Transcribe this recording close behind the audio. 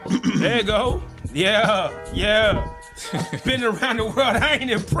There you go. Yeah. Been around the world. I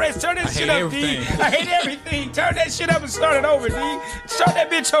ain't impressed. Turn that shit up, D. I hate everything. Turn that shit up and start it over, D. Start that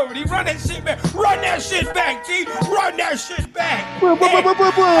bitch over, D. Run that shit back. Run that shit back, D. Run that shit back. Run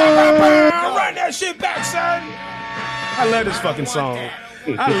that shit back, son. I love this fucking song.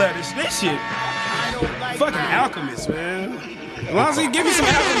 I love this shit. Fucking Alchemist, man. As long as he give me some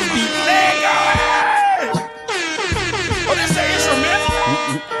Alchemist beat. There you go. Oh, this the instrumental?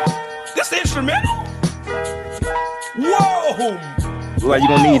 This the instrumental? Whoa! Well, you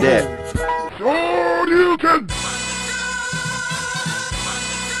gonna need that. Sure you can.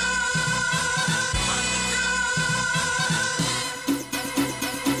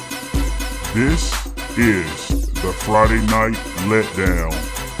 This is the Friday Night Letdown.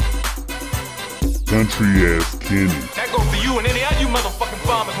 Country ass Kenny. That goes for you and any other you motherfucking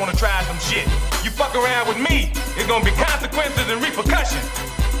farmers wanna try some shit. You fuck around with me, it's gonna be consequences and repercussions.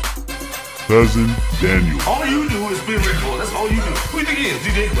 Cousin Daniel. All you do is spin record. That's all you do. Who you think it is,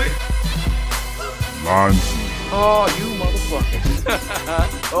 DJ Quick? Lonzy. Oh, you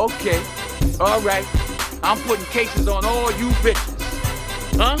motherfuckers. Okay. All right. I'm putting cases on all you bitches.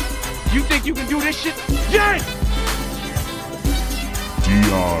 Huh? You think you can do this shit? Yank!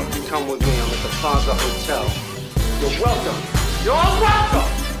 Dion. Come with me. I'm at the Plaza Hotel. You're welcome. You're all welcome.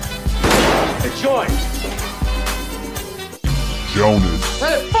 Enjoy. Jonas.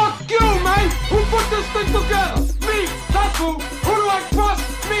 Hey, fuck you, man! Who put this thing together? Me! That's who! Who do I trust?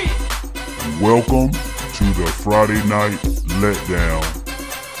 Me! Welcome to the Friday Night Letdown.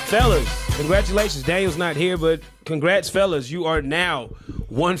 Fellas, congratulations. Daniel's not here, but congrats, fellas. You are now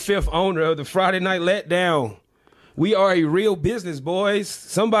 1/5 owner of the Friday Night Letdown. We are a real business, boys.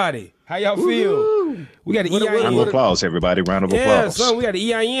 Somebody, how y'all feel? Woo-hoo. We got an EIN. Round of applause, everybody. Round of applause. Yeah, son, we got an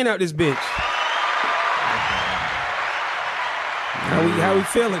EIN out this bitch. How we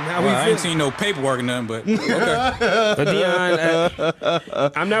feeling? I ain't seen no paperwork or nothing, but okay. But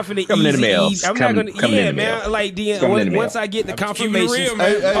Dion, I'm not for the coming easy. In the mail. I'm not gonna. Yeah, man. Like Dion, once I get the confirmation, real,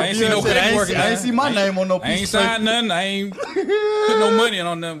 man. I ain't seen no paperwork. I ain't see my name on no piece. I ain't signed nothing. I ain't put no money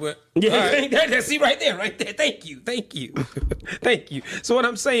on nothing. But yeah, see right there. Thank you. So what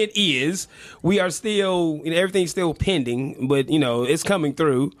I'm saying is, we are still, everything's still pending, but it's coming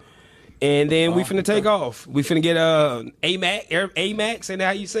through. And then we finna take off. We finna get Amex, and how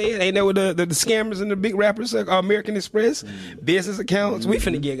you say it? Ain't that what the scammers and the big rappers are? American Express, business accounts. We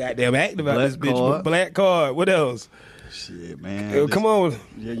finna get goddamn active out this bitch. Black card. What else? Shit, man. Come on.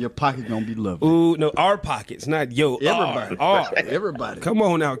 Yeah, your pocket gonna be lovely. Ooh, no, our pockets, not yo. Everybody. Everybody. Come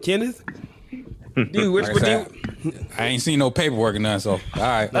on now, Kenneth. Dude, which would you? I ain't seen no paperwork or nothing, so all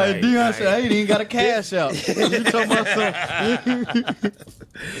right. Hey, Dion said I ain't even got a cash out. You talking about something?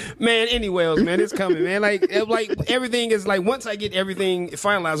 Man, anyways, man, it's coming, man. Like everything is like, once I get everything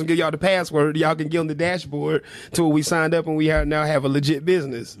finalized and give y'all the password, y'all can get on the dashboard to where we signed up and we now have a legit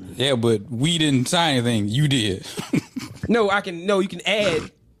business. Yeah, but we didn't sign anything. You did. No, you can add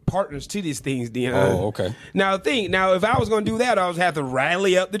partners to these things, Dion. Oh, okay. Now if I was gonna do that, I would have to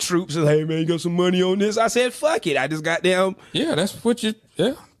rally up the troops and hey man, you got some money on this. I said, fuck it. I just got down. Yeah, that's what you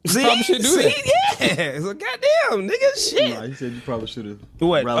See, probably should do that. Yeah. So goddamn, nigga, shit. Nah, he said you probably should have.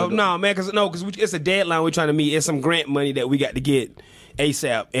 What? Oh no, man, because it's a deadline we're trying to meet. It's some grant money that we got to get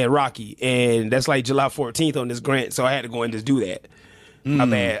ASAP and Rocky, and that's like July 14th on this grant. So I had to go and just do that. My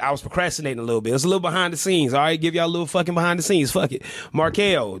bad. I was procrastinating a little bit. It's a little behind the scenes. All right, give y'all a little fucking behind the scenes. Fuck it.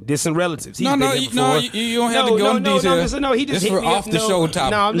 Markel, distant relatives. He's you don't have to go into detail. No, he just this hit for me off up. the show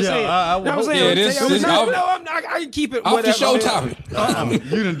topic. No, I'm just saying. I'm saying. I can keep it off the show topic.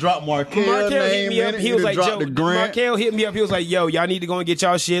 You done dropped Markel hit me up. He was like, Joe, Markel hit me up. He was like, yo, y'all need to go and get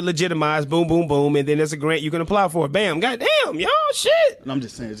y'all shit legitimized. Boom, boom, boom. And then there's a grant you can apply for. Bam. Goddamn, y'all shit. And I'm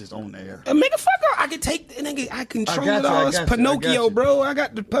just saying, it's just on air. Make a fuck up. I can take the nigga. I control it all. It's Pinocchio, bro. I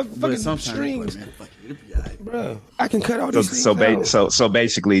got the fucking strings, bro. I can cut all these things out. So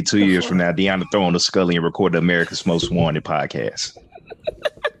basically, 2 years from now, Deanna throwing a Scully and record America's Most Wanted podcast.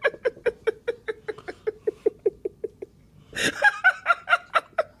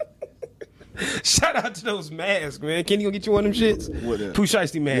 Shout out to those masks, man. Can you go get you one of them shits? What? Pooh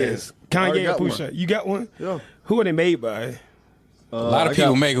Shiesty masks. Yeah. Kanye and Pooh Shiesty. You got one? Yeah. Who are they made by? A lot of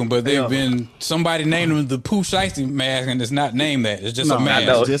people make them, but they've been somebody named them the Pooh Shiesty mask, and it's not named that. It's just a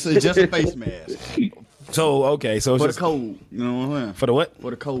mask. It's just a face mask. So okay, so it's for just, the cold, you know what I'm saying? For the what?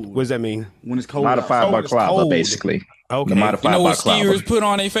 For the cold. What does that mean? When it's cold. Modified by Clava, basically. Okay. The modified what by Clava. skiers put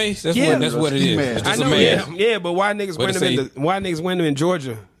on their face? That's what it is. It's just I know, a mask. yeah, but why niggas win them? Why niggas win them in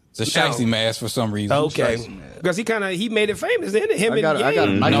Georgia? It's a shiesty mask for some reason. Okay, because he made it famous. Then him and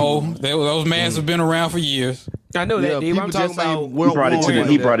Ye. No, those masks have been around for years. I know that. I'm talking about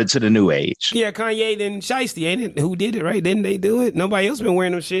he brought it to the new age. Yeah, Kanye then shiesty, ain't it? Who did it? Right? Didn't they do it? Nobody else been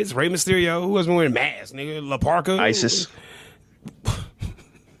wearing them shits. Rey Mysterio. Who else been wearing masks? Nigga, La Parka. ISIS.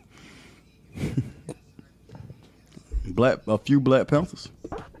 A few Black Panthers.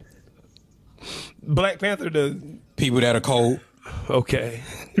 Black Panther. The people that are cold. Okay.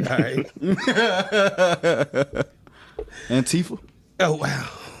 All right. Antifa. Oh wow.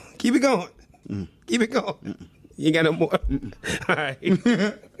 Keep it going. Keep it going. You ain't got no more. All right.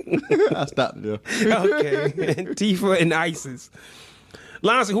 I stopped there. Okay. Antifa and ISIS.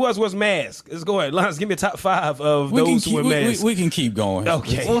 Lonzo, who else was masked? Let's go ahead. Lonzo, give me a top 5 of those who were masked. We can keep going.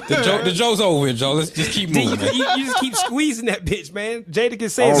 Okay. The joke's over with, Joe. Let's just keep moving. You just keep squeezing that bitch, man. Jada can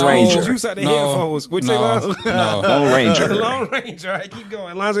say juice out the headphones. What'd you say, Lonzo? No. Lone Ranger. Lone Ranger. All right, keep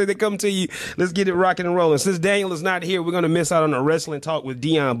going. Lonzo, they come to you. Let's get it rocking and rolling. Since Daniel is not here, we're going to miss out on a wrestling talk with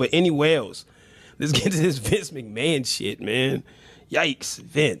Dion. But anyway else, let's get to this Vince McMahon shit, man. Yikes.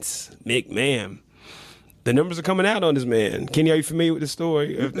 Vince McMahon. The numbers are coming out on this man. Kenny, are you familiar with the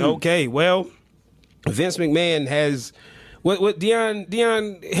story? Okay, well, Vince McMahon has what Dion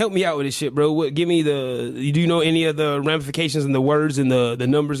help me out with this shit, bro. Give me do you know any of the ramifications and the words and the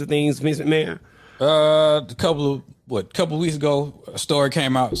numbers of things, Vince McMahon? A couple of weeks ago, a story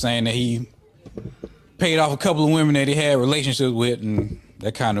came out saying that he paid off a couple of women that he had relationships with, and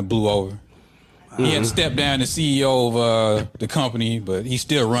that kind of blew over. He had stepped down as CEO of the company, but he's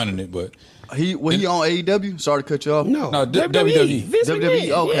still running it. But he on AEW? Sorry to cut you off. No, WWE.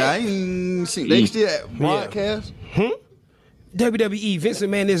 WWE. Okay, yeah. I ain't seen. They still broadcast. WWE. Vince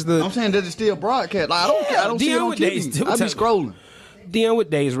McMahon is the. I'm saying that it's still broadcast. Like, I don't see it on TV. I be scrolling. Dion, what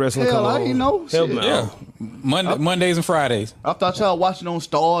days wrestling come on? I didn't know. Yeah, Mondays and Fridays. I thought y'all watching on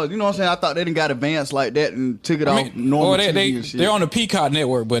Stars. You know what I'm saying? I thought they didn't got advanced like that and took it off normal TV and shit. They're on the Peacock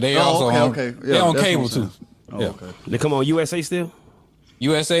network, but they also they're on cable too. Okay. They come on USA still?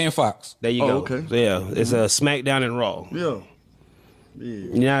 USA and Fox. There you go. Okay. So, yeah, it's a SmackDown and Raw. Yeah.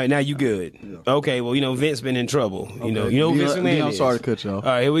 Now you good. Yeah. Okay, well, Vince been in trouble. Okay. You know Vince McMahon I'm sorry to cut you off.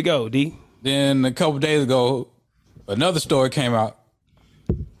 All right, here we go, D. Then a couple days ago, another story came out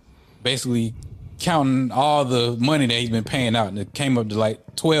basically counting all the money that he's been paying out, and it came up to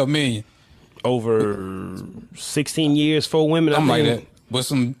like $12 million. Over 16 years, 4 women. Something like that. But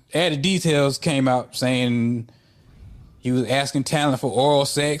some added details came out saying he was asking talent for oral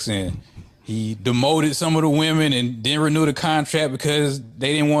sex, and he demoted some of the women and didn't renew the contract because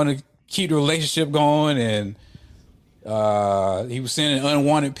they didn't want to keep the relationship going, and he was sending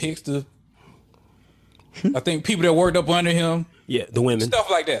unwanted pics to, I think, people that worked up under him. Yeah, the women. Stuff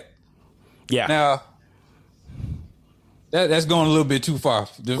like that. Yeah. Now, that's going a little bit too far.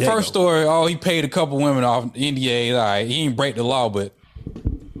 The first story, he paid a couple women off NDA. All right, he didn't break the law, but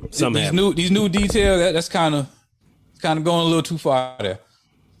these new details, that's kind of going a little too far there.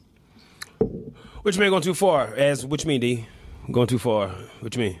 What you mean going too far? What you mean, D? Going too far?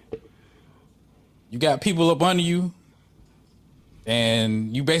 What you mean? You got people up under you,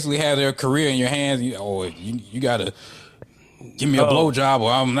 and you basically have their career in your hands. You got to give me a blowjob,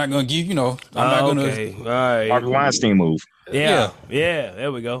 or I'm not going to give, I'm not going to. All right. Mark Weinstein move. Yeah.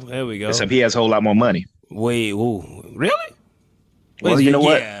 There we go. Except he has a whole lot more money. Wait, ooh. Really? Well, you know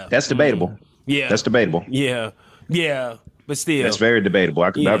what? That's debatable. Yeah. That's debatable. Yeah. But still. That's very debatable.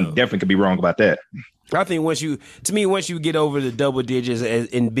 I definitely could be wrong about that. I think once you get over the double digits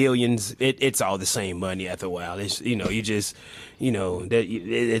in billions, it's all the same money after a while. It's, it's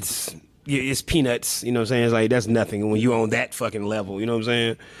peanuts. You know what I'm saying? It's like, that's nothing when you on that fucking level. You know what I'm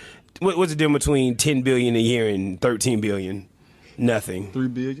saying? What's the difference between $10 billion a year and $13 billion? Nothing.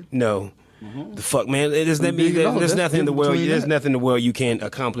 $3 billion? No. Mm-hmm. The fuck, man. There's nothing in the world. There's nothing in the world you can't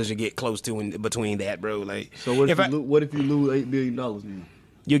accomplish or get close to in between that, bro. Like, so what if you lose $8 billion then?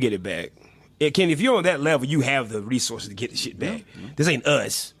 You'll get it back. Ken, if you're on that level, you have the resources to get the shit back. Yeah. This ain't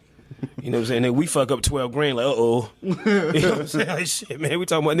us. You know what I'm saying? We fuck up 12 grand, like, uh-oh. You know what I'm saying? Like, shit, man. We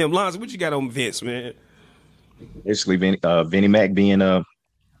talking about them lines. What you got on Vince, man? Basically, Vinnie Mac being a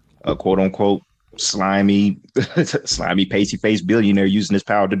quote-unquote slimy, pasty-faced billionaire using his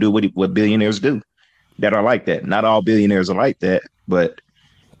power to do what billionaires do that are like that. Not all billionaires are like that, but,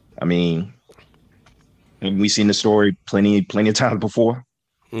 I mean, we've seen the story plenty of times before.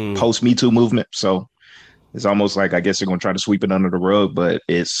 Post Me Too movement, so it's almost like I guess they're gonna try to sweep it under the rug, but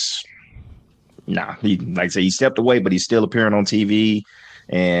it's like I say, he stepped away, but he's still appearing on TV,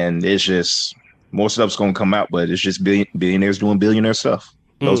 and it's just more stuff's gonna come out, but it's just billionaires doing billionaire stuff,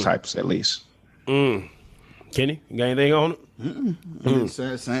 those types at least. Kenny, you got anything on it?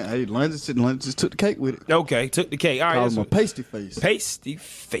 Hey, London just took the cake with it. Okay, took the cake. All right, Call him a pasty face. Pasty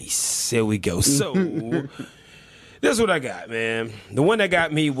face. There we go. So this is what I got, man. The one that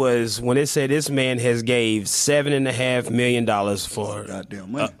got me was when it said this man has gave $7.5 million for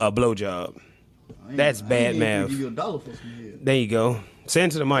a blowjob. That's bad math. Give you $1 for some head. There you go. Say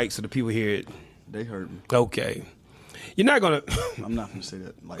it to the mic so the people hear it. They heard me. Okay. You're not gonna. I'm not gonna say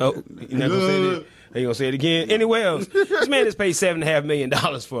that. Like oh, that. you're not gonna say that. Are you gonna say it again? Anywhere else? This man has paid $7.5 million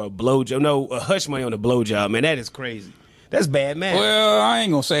for a blowjob. No, a hush money on a blowjob. Man, that is crazy. That's bad math. Well, I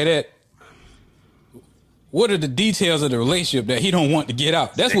ain't gonna say that. What are the details of the relationship that he don't want to get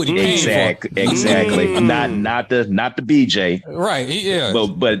out? That's what he paying for. Exactly. Not the BJ. Right. Yeah.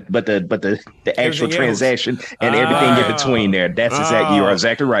 But the actual transaction and everything in between there. That's exactly. You are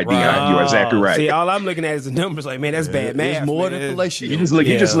exactly right, Dion. You are exactly right. See, all I'm looking at is the numbers. Like, man, that's bad math. It's more than relationship. You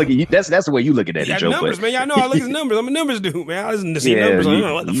just look at. That's the way you looking at it, Joe. Numbers, man. Y'all know I look at numbers. I'm a numbers dude, man. I listen to see numbers. I don't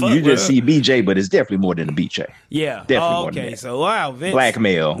know what the fuck. You just see BJ, but it's definitely more than a BJ. Yeah. Definitely more than okay. that. So wow, Vince.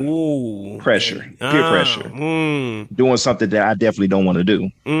 Blackmail. Ooh. Pressure. Peer pressure. Doing something that I definitely don't want to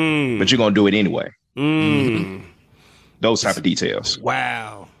do, but you're gonna do it anyway. Those type of details.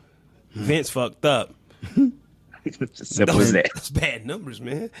 Wow, Vince fucked up. Simple as that. That's bad numbers,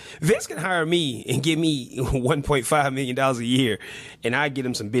 man. Vince can hire me and give me $1.5 million a year, and I get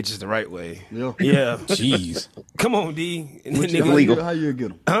him some bitches the right way. Yeah. Jeez. Come on, D. How you get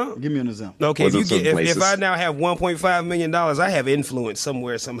them? Huh? Give me an example. Okay, if I now have $1.5 million, I have influence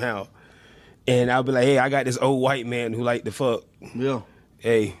somewhere somehow. And I'll be like, hey, I got this old white man who like to fuck. Yeah.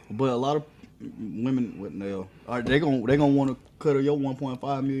 Hey. But a lot of women with nail, they gonna want to cut your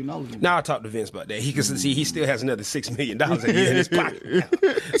 $1.5 million. Now I'll talk to Vince about that. He can see he still has another $6 million a year in his pocket.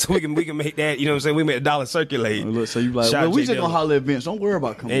 So we can make that, you know what I'm saying? We make a dollar circulate. Look, so you like, well, we just gonna holler at Vince. Don't worry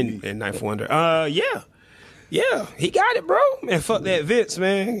about coming and Ninth Wonder. Yeah. Yeah. He got it, bro. Man, fuck that Vince,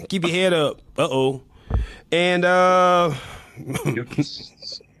 man. Keep your head up. Uh-oh. And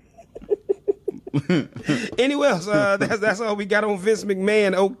anyway, else, that's all we got on Vince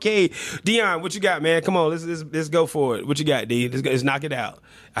McMahon. Okay, Dion, what you got, man? Come on, let's go for it. What you got, D? Let's knock it out.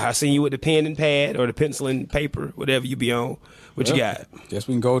 I seen you with the pen and pad or the pencil and paper, whatever you be on. What you got? Guess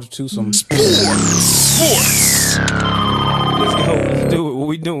we can go to some sports. Let's go. Let's do it. What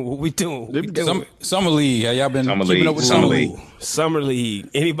we doing? Summer League. Have y'all been keeping up with Summer League? Summer League.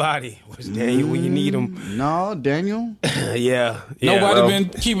 Anybody? Where's Daniel when you need him? No, Daniel. Yeah. Nobody been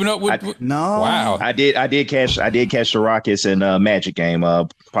keeping up with. No. Wow. I did catch the Rockets and Magic game.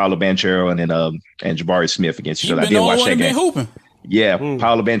 Paulo Banchero and Jabari Smith against each other. I did watch that game. Hooping. Yeah,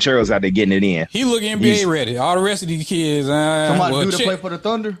 Paulo Banchero's out there getting it in. He look NBA ready. All the rest of these kids. Somebody do to play for the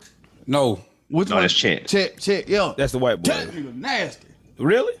Thunder? No. No, that's Chet. Chet, yeah. That's the white boy. Chet nasty.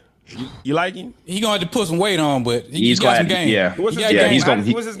 Really? You like him? He gonna have to put some weight on, but he's got some game. Yeah. What's his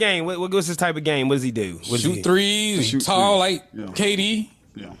game? What's his game? What's his type of game? What does he do? Shoot threes. He's tall like KD.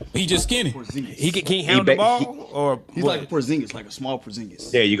 Yeah. He just skinny. Can he handle the ball? Or he's like a Porzingis, like a small Porzingis.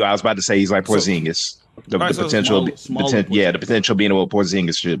 There you go. I was about to say he's like Porzingis. The potential being what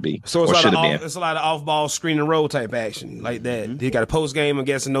Porzingis should be. So it's a lot of off-ball screen and roll type action like that. Mm-hmm. He got a post game. I'm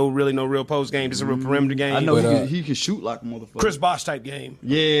guessing no real post game, just a real perimeter game. I know he can shoot like a motherfucker. Chris Bosh type game.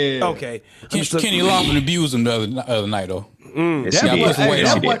 Yeah. Okay. Kenny Lofton abused him the other night though.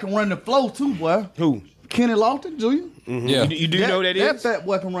 That boy can run the flow too, boy. Who? Kenny Lofton, do you? Mm-hmm. Yeah. You do know that is? That fat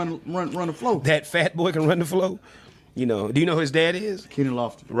boy can run the flow. That fat boy can run the flow? You know, do you know who his dad is? Kenny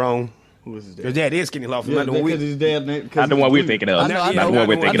Lofton. Wrong. Who is his dad? His dad is Kenny Lofton. Yeah, not the one his dad. Not the one we're thinking of. Not the one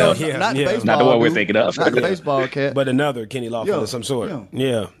we're thinking of. Not the baseball. Not the one we're thinking of. Not the baseball cat. But another Kenny Lofton of some sort.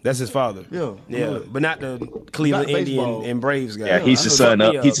 Yeah, that's his father. Yeah. But not the Cleveland Indian and Braves guy. Yeah, he's the son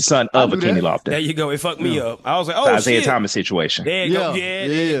of. He's the son of a Kenny Lofton. There you go. It fucked me up. I was like, oh shit. Isaiah Thomas situation. There you go. Yeah,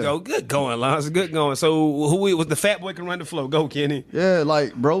 there you go. Good going, Lance. Good going. So who was the fat boy can run the flow? Go, Kenny. Yeah,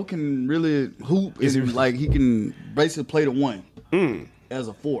 like bro can really hoop. Like he can basically play the one as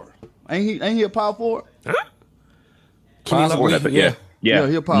a 4. Ain't he a power forward? Huh? Possibly, yeah.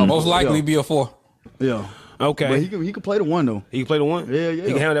 He'll probably most likely be a 4. Yeah. Okay. But he can play the 1 though. He can play the 1? Yeah. He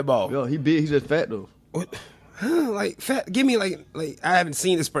can handle that ball. Yeah, he big. He's just fat though. What? Like fat? Give me like I haven't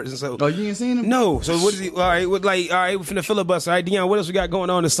seen this person. So you ain't seen him? No. So what is he? All right. We're finna filibuster. All right, Dion. What else we got going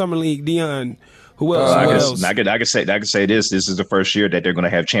on in the summer league? Dion. Who else? I could say this. This is the first year that they're going to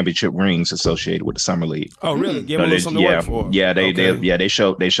have championship rings associated with the summer league. Oh, really? Give them something to work for. Yeah, they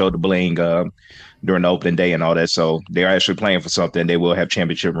showed the bling during the opening day and all that. So they're actually playing for something. They will have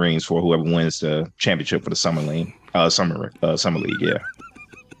championship rings for whoever wins the championship for the summer league. Summer league. Yeah.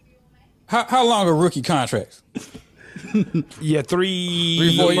 How long are rookie contracts? Yeah, 4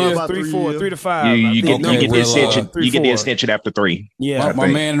 years? 3 to 5. You I get, think. you get the well, extension. 3, You get the 4. extension after 3. Yeah, My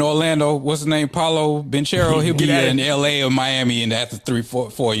man in Orlando, what's his name? Paulo Benchero. He'll be Get out in of- LA or Miami in after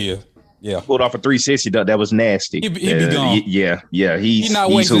 4 years. Yeah. Pulled off a 360. That was nasty. He be gone. Yeah. He's He's not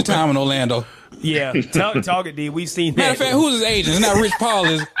wasting his hooping. time in Orlando. yeah. Talk it, D. We've seen Matter that. of fact, who's his agent? It's not Rich Paul.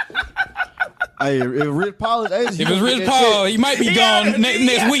 Hey, if Rich Paul is agent, If it's Rich Paul, he might be gone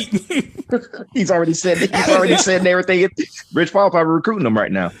next week. He's already said. He's already said everything. Rich Paul probably recruiting him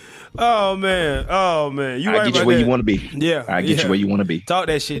right now. Oh man. You I right get you about where that. you want to be. Yeah, I get yeah. you where you want to be. Talk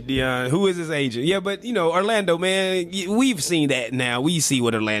that shit, Dion. Who is his agent? Yeah, but Orlando, man, we've seen that now. We see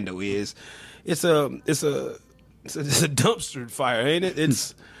what Orlando is. It's a dumpster fire, ain't it?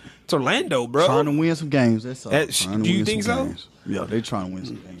 It's Orlando, bro. trying to win some games. That's all. That- Trying to do you win think some so? games. Yeah, they trying to win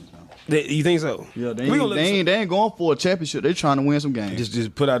some games now. You think so? Yeah, We gonna look they ain't going for a championship. They trying to win some games.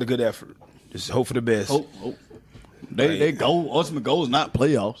 just put out a good effort. Just hope for the best. Hope. They ultimate goal is not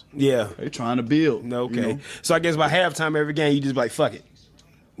playoffs. Yeah. They trying to build. Okay. you know? So I guess by halftime every game, you just be like, fuck it,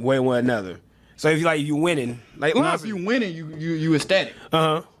 win one another. So if you winning, like Now, if you winning, you ecstatic.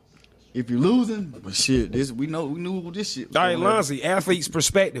 uh huh. If you losing, but shit, we knew this shit. was All right, gonna happen. Lonzy, athlete's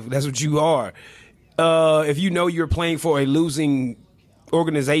perspective. That's what you are. If you know you're playing for a losing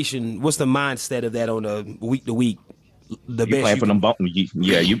organization, what's the mindset of that on a week to week? The You playing for them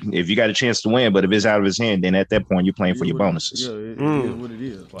if you got a chance to win, but if it's out of his hand, then at that point you're playing for your bonuses. Yeah, it is what it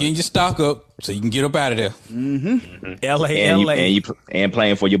is. Like, Getting your stock up so you can get up out of there. And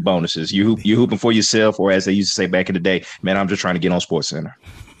playing for your bonuses. You hooping for yourself, or as they used to say back in the day, man, I'm just trying to get on Sports Center.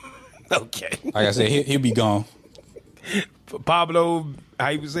 Okay. Like I said, he'll be gone. Pablo, how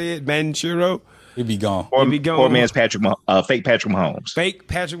you say it? Banchero. He'll be gone. Poor be gone. poor man's fake Patrick Mahomes. Fake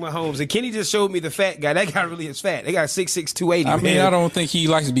Patrick Mahomes. And Kenny just showed me the fat guy. That guy really is fat. They got 6'6", 280. I mean, man. I don't think he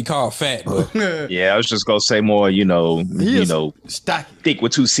likes to be called fat, but Yeah, I was just gonna say more, stocky. thick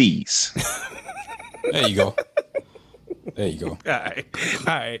with 2 C's. there you go. There you go. All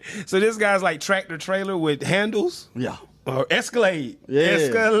right. So this guy's like tractor trailer with handles Yeah. or Escalade. Yeah.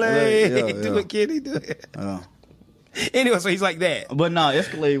 Escalade. Yeah, Do yeah. it, Kenny. Do it. Anyway, so he's like that But nah,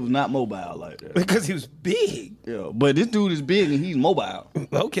 Escalade was not mobile like that. because he was big. Yeah, but this dude is big and he's mobile.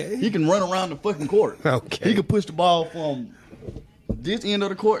 Okay. He can run around the fucking court. Okay. He can push the ball from this end of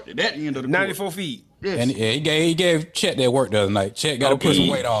the court to that end of the court. 94 feet. Yes. And he gave Chet that work the other night. Chet got to put some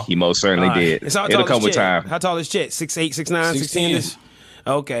weight on. He most certainly All right. did. It's how It'll tall come is with Chet? time. How tall is Chet? 6'8", 6'9", 6'10". 6'10"?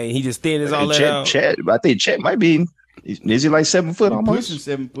 Okay. He just thin as all that out. Chet, I think Chet might be. Is he like 7 foot almost? Pushing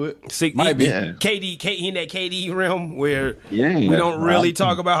 7 foot. Might be. Yeah. KD in that KD realm where Yeah. we don't really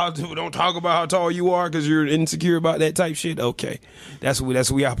talk about how tall you are because you're insecure about that type shit. Okay, that's what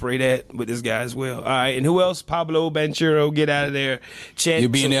we operate at with this guy as well. All right, and who else? Pablo Banchero, get out of there. Chet, He'll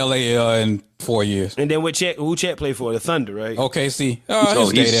be in LA in 4 years. and then who Chet play for? The Thunder, right? OKC. So He'll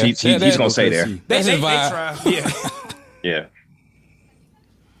stay there. he's gonna stay there. they That's his vibe. try. Yeah. Yeah.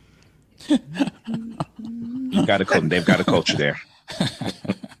 They've got a culture there.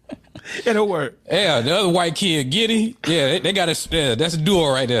 It'll work. Yeah, the other white kid, Giddy. Yeah, they got that's a duo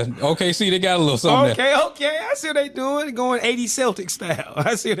right there. OKC, they got a little something there. Okay. I see what they doing. Going 80 Celtic style.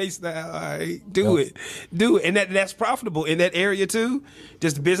 I see what they style. All right, do it, and that's profitable in that area too.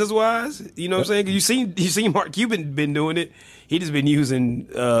 Just business wise, you know what I'm saying? 'Cause you seen Mark Cuban been doing it. He just been using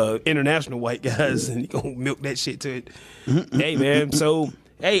international white guys, and he gonna milk that shit to it. Hey man, so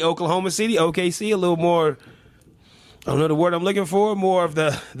Oklahoma City, OKC, a little more. I don't know the word I'm looking for. More of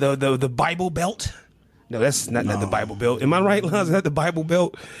the Bible Belt. No, that's not the Bible Belt. Am I right, Lons? Is that the Bible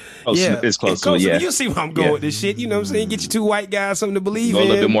Belt? It's close to it, yeah. You see where I'm going with this shit. You know what I'm saying? Get you 2 white guys something to believe Go in. a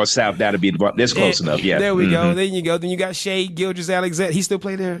little bit more south. That'll be that's close enough. Yeah. There we go. Then you go. Then you got Shea Gilgeous-Alexander. He still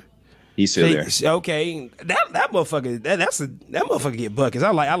play there. He's still there. Okay, that motherfucker. That motherfucker get buckets. I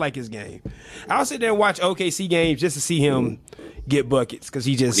like his game. I'll sit there and watch OKC games just to see him get buckets because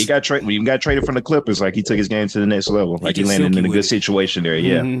he just He got traded from the Clippers. Like he took his game to the next level. Like he just landed in silky a with good it. situation there.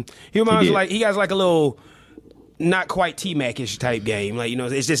 Yeah. He reminds did. me he has like a little not quite T-Mac-ish type game. Like, you know,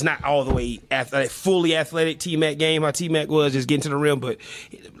 it's just not all the way fully athletic T-Mac game. How T-Mac was just getting to the rim, but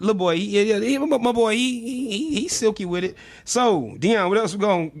little boy, my boy, he's silky with it. So, Deion, what else we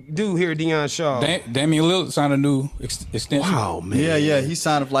gonna do here, Deion Shaw? Damian Lillard signed a new extension. Wow, man. Yeah, he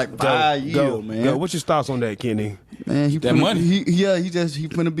signed for like 5 years, man. Go. What's your thoughts on that, Kenny? Man, That money. He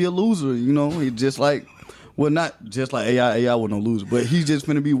finna be a loser, you know. He just like, well, not just like AI. AI was no loser, but he's just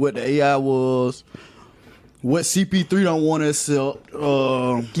finna be what the AI was. What CP3 don't want to accept.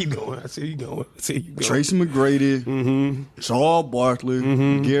 Keep going. I see you going. Tracy McGrady, Charles Barkley,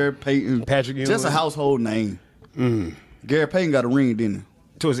 Gary Payton, Patrick Ewing. Just a household name. Gary Payton got a ring, didn't he?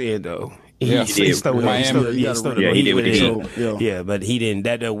 Towards the end, though. Yeah. He stole it. Miami. He stole it. He Yeah, got stole a- it. Yeah, he did what he did. Yeah. Yeah. But he didn't.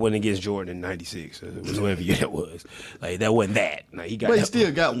 That wasn't against Jordan in '96. It was whatever year that was. Like that wasn't that. No, he got. But he that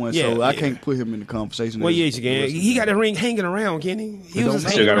still got one, Yeah, so I yeah. can't put him in the conversation. Well, as- yeah, you can. He got a ring hanging around, Kenny. He was don't just matter.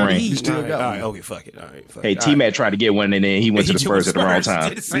 hanging Still got a around. ring. He He still all right, got all one. right, okay, fuck it. All right, fuck Hey, it. T Mac tried to get one, and then he went to the Spurs at the wrong time.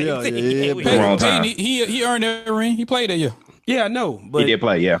 Did the same Yeah, thing. yeah, we- yeah. Wrong Peyton, time. he earned that ring. He played that year. Yeah, I know, He but did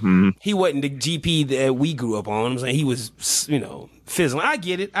play, yeah. Mm-hmm. he wasn't the GP that we grew up on. I'm saying he was, fizzling. I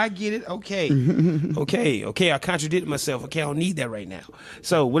get it. Okay. Okay. I contradicted myself. Okay, I don't need that right now.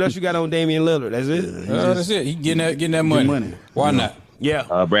 So, what else you got on Damian Lillard? That's it? That's it. He getting that money. money. Why not?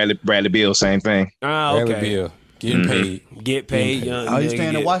 Yeah. Bradley Beal, same thing. Bradley Okay. Beal getting paid. Get paid. Young Oh, he nigga, staying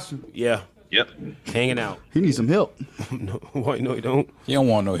in get- Washington? Yeah. Yep. Hanging out. He needs some help. No, why? No, he don't. He don't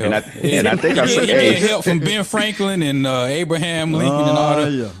want no help. And I think I He said, get hey, help from Ben Franklin and Abraham Lincoln and all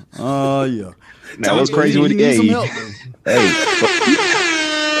that. Yeah. Oh, yeah. now what's crazy He with needs some hey, help, though.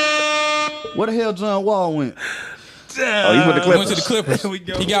 Where the hell John Wall went? oh, he's with the He went to the Clippers. Clippers. There we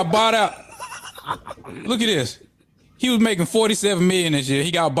go. He got bought out. Look at this. He was making $47 million this year.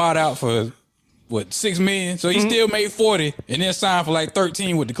 He got bought out for what, $6 million? So he still made 40 and then signed for like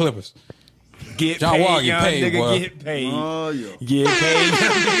 13 with the Clippers. Get John paid, Wall get young paid, nigga. boy. Get paid. Oh, yeah. Get paid. young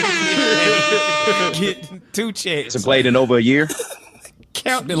nigga. Get 2 checks. It's played in over a year.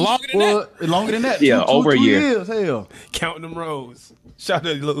 Count Been longer than that. Well, longer than that. Yeah, over a 2 year. years. Hell. Counting them rows. Shout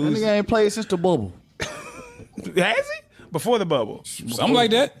out to That Luz. nigga ain't played since the bubble. Has he? Before the bubble. Something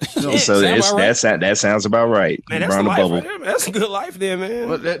like that. So Sound about right. that sounds about right. Man, that's Around the the life bubble. right there, man. That's a good life there, man.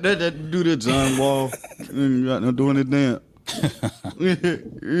 But that dude, that John Wall, ain't got no doing it damn.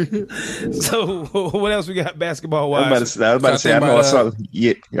 So, what else we got basketball I wise? was about to say, I know I saw.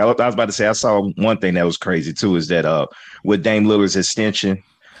 Yeah, I was about to say, I saw one thing that was crazy too. Is that with Dame Lillard's extension,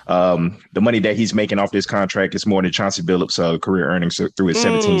 the money that he's making off this contract is more than Chauncey Billups' career earnings through his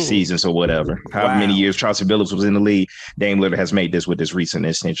 17 seasons or whatever. However many years Chauncey Billups was in the league, Dame Lillard has made this with this recent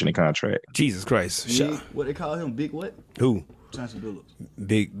extension of contract. Jesus Christ. What they call him? Big what? Who? Chauncey Billups.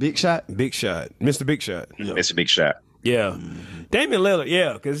 Big shot. Mr. Big Shot. It's a big shot. Yeah. Damian Lillard,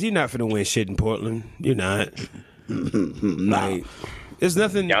 yeah, because you're not finna win shit in Portland. You're not. Like, there's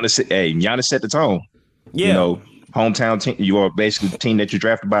nothing. Giannis set the tone. Yeah. You know, hometown team. You are basically the team that you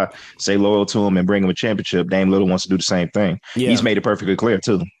drafted by. Stay loyal to him and bring him a championship. Dame Lillard wants to do the same thing. Yeah. He's made it perfectly clear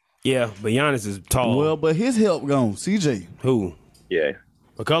too. Yeah, but Giannis is tall. Well, but his help gone. CJ. Who? Yeah.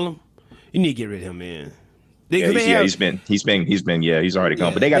 McCollum? You need to get rid of him, man. He's already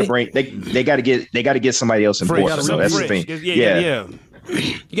gone. But they got to bring they got to get somebody else in Portland. So that's the thing. Yeah.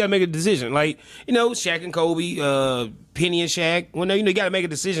 You got to make a decision. Like, Shaq and Kobe, Penny and Shaq. Well, no, you got to make a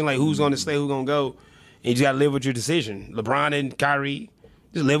decision like who's going to stay, who's going to go. And you just got to live with your decision. LeBron and Kyrie.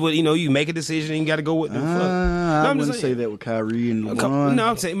 Just live with, you make a decision and you got to go with them. I wouldn't say that with Kyrie and LeBron. No,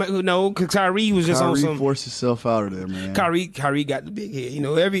 I'm saying, because Kyrie was just on Kyrie some. forced himself out of there, man. Kyrie got the big head.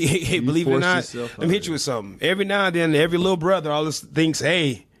 Believe it or forced not, himself let me out hit you with something. Every now and then, every little brother always thinks,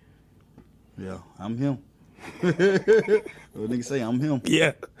 hey. Yeah, I'm him. What nigga say, I'm him.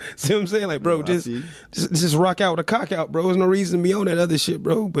 Yeah. See what I'm saying? Like, bro, I just see. rock out with a cock out, bro. There's no reason to be on that other shit,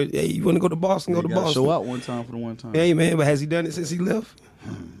 bro. But, hey, you want to go to Boston, go to Gotta Boston. show out one time for the one time. Hey, man, but has he done it since he left?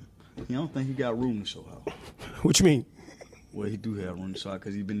 I don't think he got room to show out. What you mean? Well, he do have room to show out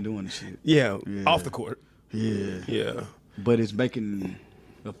because he been doing the shit. Yeah, off the court. Yeah. Yeah. But it's making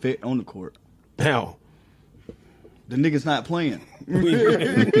effect on the court. How? The niggas not playing.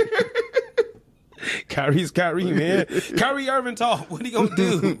 Kyrie's Kyrie, man. Kyrie Irving talk. What he gonna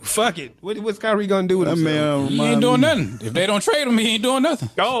do? Fuck it. What's Kyrie gonna do with That himself? man He ain't doing nothing. If they don't trade him, he ain't doing nothing.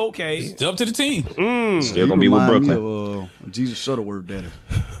 Oh, okay. It's up to the team. Still gonna be with Brooklyn. Of, Jesus Shuttleworth daddy.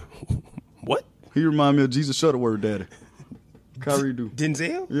 What? He remind me of Jesus Shuttleworth daddy. Kyrie do.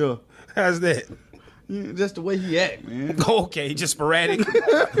 Denzel? Yeah. How's that? Yeah, that's the way he act, man. Okay, just sporadic.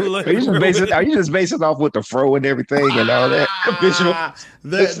 Are you just basing it off with the fro and everything and all that? Visual.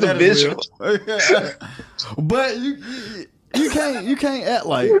 That's the that is visual. real. But you can't act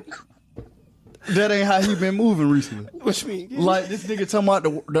like that ain't how he been moving recently. What you mean? Like this nigga talking about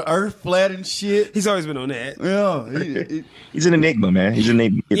the earth flat and shit. He's always been on that. Yeah. He's an enigma, man. He's an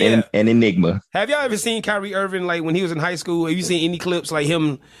enigma. Have y'all ever seen Kyrie Irving like when he was in high school? Have you seen any clips like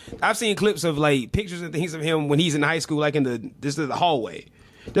him? I've seen clips of like pictures and things of him when he's in high school, like this is the hallway.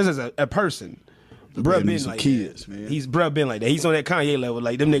 This is a person. Bruh Man been some like kids, that. man. He's been like that. He's on that Kanye level.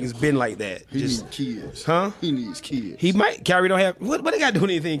 Like them niggas been like that. He Just needs kids. Huh? He needs kids. he might. Kyrie don't have what they got to do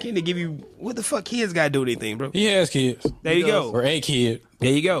anything? Can they give you what the fuck kids got to do anything, bro? He has kids. There you go. Or a kid.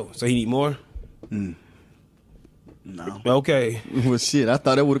 There you go. So he need more. No. Okay. Well, shit, I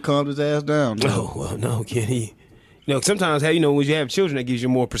thought that would have calmed his ass down. Oh well, no, can he? sometimes when you have children, that gives you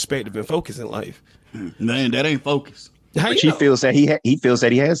more perspective and focus in life. Man, that ain't focus. But he feels that he feels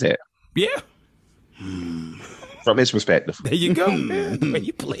that he has that. Yeah. From his perspective. There you go, man. The way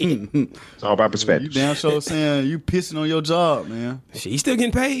you play it. It's all about perspective. You damn sure saying you pissing on your job, man. He's still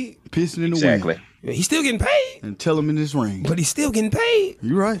getting paid. Pissing in the Exactly. wind. He's still getting paid. And tell him in this ring. But he's still getting paid.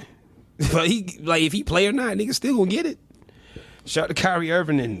 You right. But if he play or not, nigga still gonna get it. Shout out to Kyrie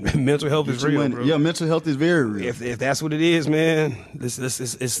Irving, and mental health is real, bro. Yeah, mental health is very real. If that's what it is, man,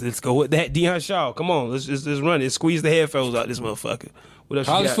 let's go with that. Deion Shaw, come on, let's run it. Squeeze the headphones out this motherfucker. What else?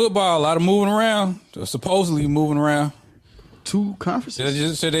 College football, a lot of moving around. Supposedly moving around. 2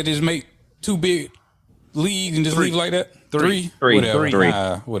 conferences. So they just make 2 big leagues and just 3. leave like that. Three. Whatever. 3.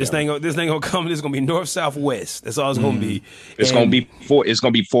 Whatever. This thing gonna come. This gonna be north, south, west. That's all it's gonna be. It's gonna be 4. It's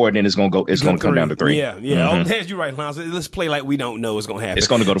gonna be 4, and then it's gonna come down to 3. Yeah. Oh, you're right, Lance. Let's play like we don't know what's gonna happen. It's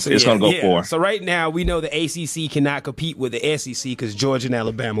gonna go to. It's gonna go 4. So right now we know the ACC cannot compete with the SEC because Georgia and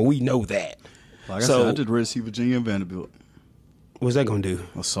Alabama. We know that. Like I said, I just ready to see Virginia and Vanderbilt. What's that gonna do?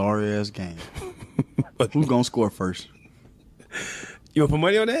 A sorry ass game. Who's gonna score first? You want to put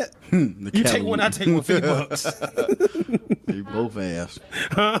money on that? You take one, I take one. $50. They both ass.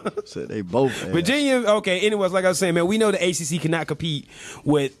 Said they both ass. Virginia, okay. Anyways, like I was saying, man, we know the ACC cannot compete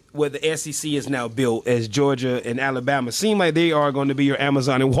with what the SEC is now built as Georgia and Alabama seem like they are going to be your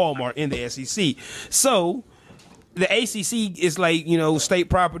Amazon and Walmart in the SEC. So the ACC is like, state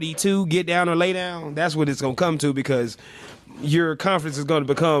property too, get down or lay down. That's what it's going to come to because your conference is going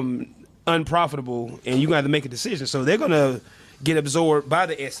to become unprofitable and you're going to have to make a decision. So they're going to get absorbed by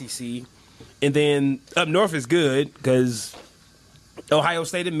the SEC. And then up north is good because Ohio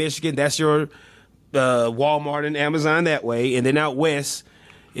State and Michigan, that's your Walmart and Amazon that way. And then out west,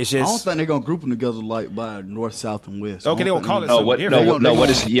 it's just... I don't think they're going to group them together like by north, south, and west. Okay, they don't call it No, something what different. it look like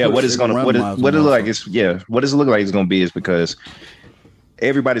is what does it look like it's going to be is because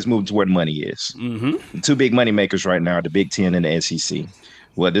everybody's moving to where the money is. Mm-hmm. The 2 big money makers right now are the Big Ten and the SEC.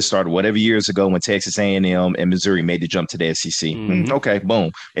 Well, this started whatever years ago when Texas A&M and Missouri made the jump to the SEC. Mm-hmm. Okay,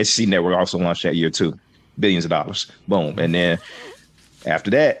 boom. SEC Network also launched that year too. Billions of dollars. Boom. And then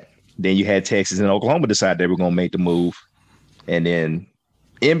after that, then you had Texas and Oklahoma decide they were going to make the move. And then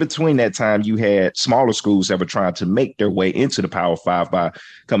in between that time, you had smaller schools that were trying to make their way into the Power 5 by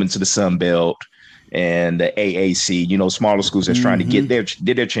coming to the Sun Belt and the AAC, smaller schools that's trying to get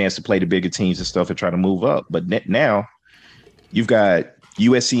their chance to play the bigger teams and stuff and try to move up. But now you've got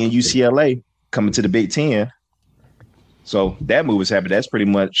USC and UCLA coming to the Big Ten. So that move has happened. That's pretty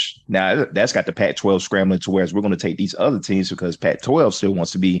much now that's got the Pac-12 scrambling to whereas we're going to take these other teams because Pac-12 still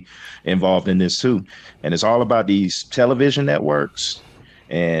wants to be involved in this too. And it's all about these television networks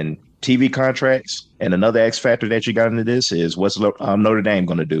and TV contracts. And another X factor that you got into this is what's Notre Dame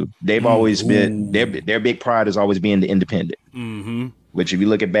going to do? They've always been their big pride has always been the independent. Mm-hmm. Which if you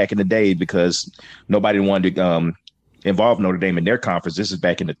look at back in the day, because nobody wanted to involve Notre Dame in their conference. This is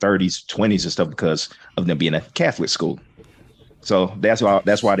back in the 30s, 20s and stuff because of them being a Catholic school. So that's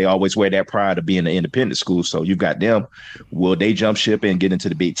why they always wear that pride of being an independent school. So you've got them. Will they jump ship and get into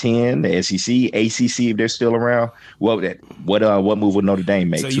the Big Ten, the SEC, ACC if they're still around? What move would Notre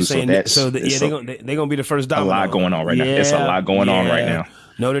Dame make? So you saying they're gonna be the first domino. A lot going on right now. It's a lot going on right now.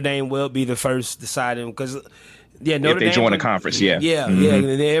 Notre Dame will be the first deciding because. Yeah, Notre Dame join the conference, yeah. And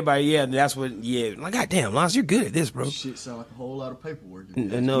everybody, and that's what, like, goddamn, Lance, you're good at this, bro. Shit sound like a whole lot of paperwork.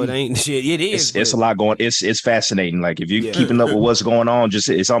 No, it ain't shit. It is. It's a lot going. It's fascinating. Like if you're keeping up with what's going on,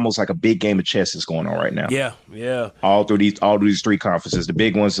 it's almost like a big game of chess that's going on right now. Yeah. All through these 3 conferences, the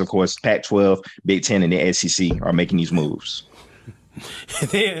big ones, of course, Pac-12, Big Ten, and the SEC are making these moves. And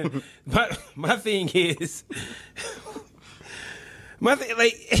then my thing is. Like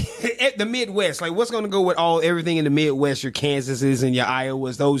at the Midwest, like what's going to go with everything in the Midwest? Your Kansases and your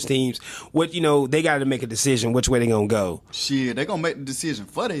Iowas, those teams. What they got to make a decision which way they gonna go. Shit, they gonna make the decision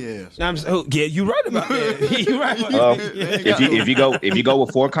for their ass. You're right about that. You're right about that. If you go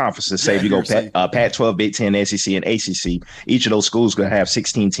with 4 conferences, say if you go Pac-12, Big Ten, SEC, and ACC, each of those schools gonna have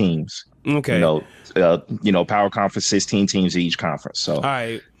 16 teams. Okay. Power conference, 16 teams in each conference. So all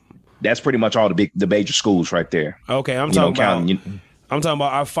right, that's pretty much all the major schools right there. Okay, I'm talking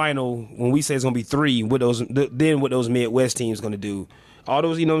about our final when we say it's gonna be 3. What those Midwest teams gonna do? All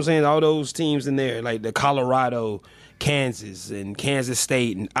those, what I'm saying? All those teams in there, like the Colorado, Kansas, and Kansas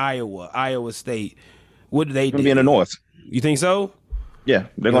State, and Iowa State. What do they do? Gonna be in the North. You think so? Yeah,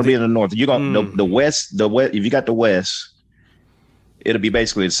 they're gonna be in the North. You're gonna the West. If you got the West, it'll be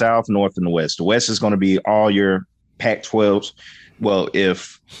basically the South, North, and the West. The West is gonna be all your Pac-12s. Well,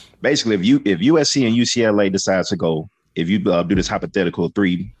 if USC and UCLA decides to go if you do this hypothetical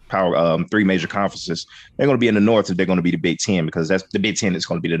three major conferences, they're going to be in the North if they're going to be the Big Ten, because that's the Big Ten is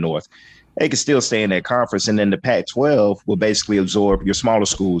going to be the North. They can still stay in that conference, and then the Pac-12 will basically absorb your smaller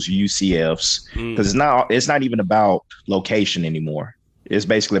schools, your UCFs, because it's not even about location anymore. It's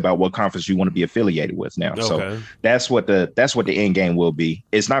basically about what conference you want to be affiliated with now. Okay. So that's what the end game will be.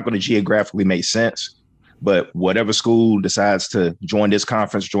 It's not going to geographically make sense, but whatever school decides to join this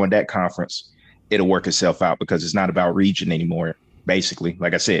conference, join that conference, it'll work itself out, because it's not about region anymore. Basically,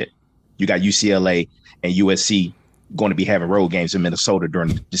 like I said, you got UCLA and USC going to be having road games in Minnesota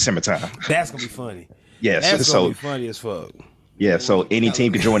during December time. That's gonna be funny. Yes, That's so gonna be funny as fuck. yeah, so any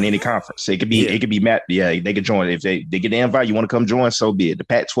team can join any conference. It could be Matt. Yeah, they could join if they get the invite. You want to come join, so be it. The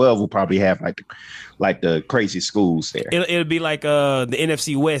Pac-12 will probably have like the crazy schools there. It'll be like the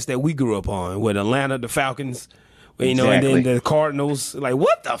NFC West that we grew up on, with Atlanta, the Falcons, you know, and Exactly. then the Cardinals. Like,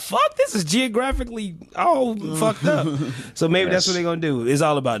 what the fuck? This is geographically all fucked up. So maybe that's what they're gonna do. It's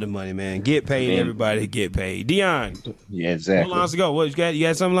all about the money, man. Get paid, everybody get paid. Dion, Yeah, exactly. what lines to go? What you got? You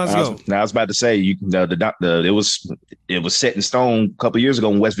got something lines to go? Now I was about to say it was set in stone a couple years ago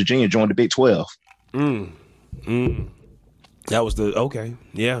when West Virginia joined the Big 12. That was the okay.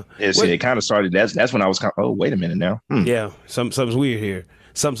 Yeah, It kind of started. That's when I was kind of, oh, wait a minute now. yeah. Something's weird here.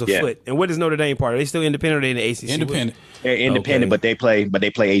 Something's Yeah. afoot. And what is Notre Dame part? Are they still independent, or they in the ACC? Independent. They're independent, Okay. but they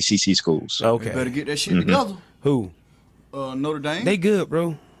play ACC schools. Okay. Better get that shit together. Who? Notre Dame. They good,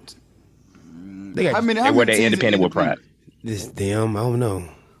 bro. They got how many? They How were many they teams independent with pride. this damn. I don't know.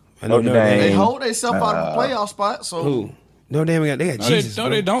 I know Notre Notre Dame. They Dame. hold themselves out of the playoff spot. So Who? Notre Dame got. They got No, Jesus. they, no,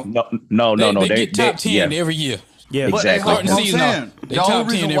 bro. they don't. No. They They get top 10 yeah. every year. Yeah, But they Exactly. hold, Starting I'm season off, saying, they the top only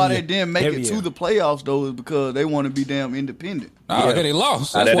 10 reason why every they year. didn't make Every it year. to the playoffs though is because they want to be damn independent. Oh, okay, they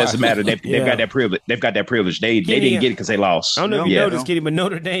lost. That That's why. doesn't matter. They've Yeah. got that privilege. They've got that privilege. They Kenny, didn't get it because they lost. I don't know if you Yeah. know this, Kitty, but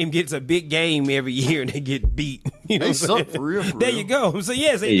Notre Dame gets a big game every year and they get beat. You know They what I'm suck saying? for real, for There real. you go. So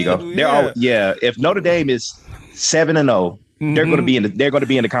yes, they There you do. go. Yeah. They're all If Notre Dame is 7-0, they're going to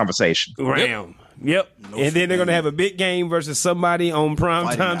be in the conversation. Round. Yep. And then they're gonna have a big game versus somebody on prime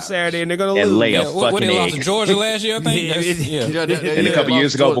Fighting time Irish. Saturday, and they're gonna And lose. lay a Yeah, what fucking they lost to egg. Georgia last year, I think. Yeah, That's- yeah. yeah. And a couple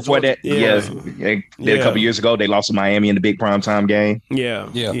years ago, before that, Yeah. then a couple years ago, they lost to Miami in the big primetime game. Yeah,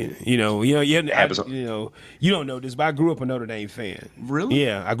 Yeah. You know, Happens. you know, you don't know this, but I grew up a Notre Dame fan. Really?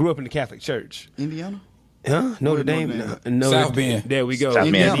 Yeah, I grew up in the Catholic Church. Indiana. Huh? Notre Dame? Notre No, South Bend. There we go.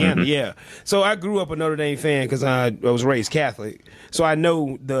 South Bend. Indiana, yeah. So I grew up a Notre Dame fan because I was raised Catholic. So I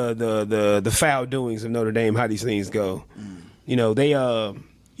know the foul doings of Notre Dame, how these things go. You know, they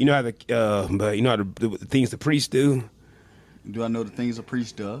you know how but you know how the things the priests do? Do I know the things a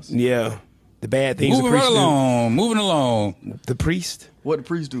priest does? Yeah. The bad things the Moving priest right along. Moving along. do. The priest, What the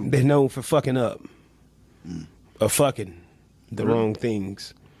priest do? they're known for fucking up. Or fucking the wrong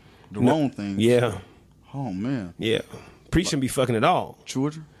things. The wrong things. Yeah. Oh man. Yeah. Priest shouldn't be fucking at all.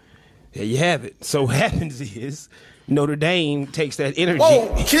 Children. There you have it. So what happens is Notre Dame takes that energy.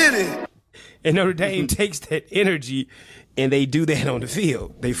 kidding. And Notre Dame takes that energy and they do that on the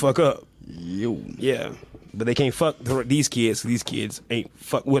field. They fuck up. Yo. Yeah. But they can't fuck these kids. These kids ain't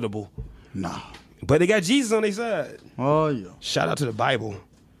fuck wittable. Nah. But they got Jesus on their side. Oh yeah. Shout out to the Bible.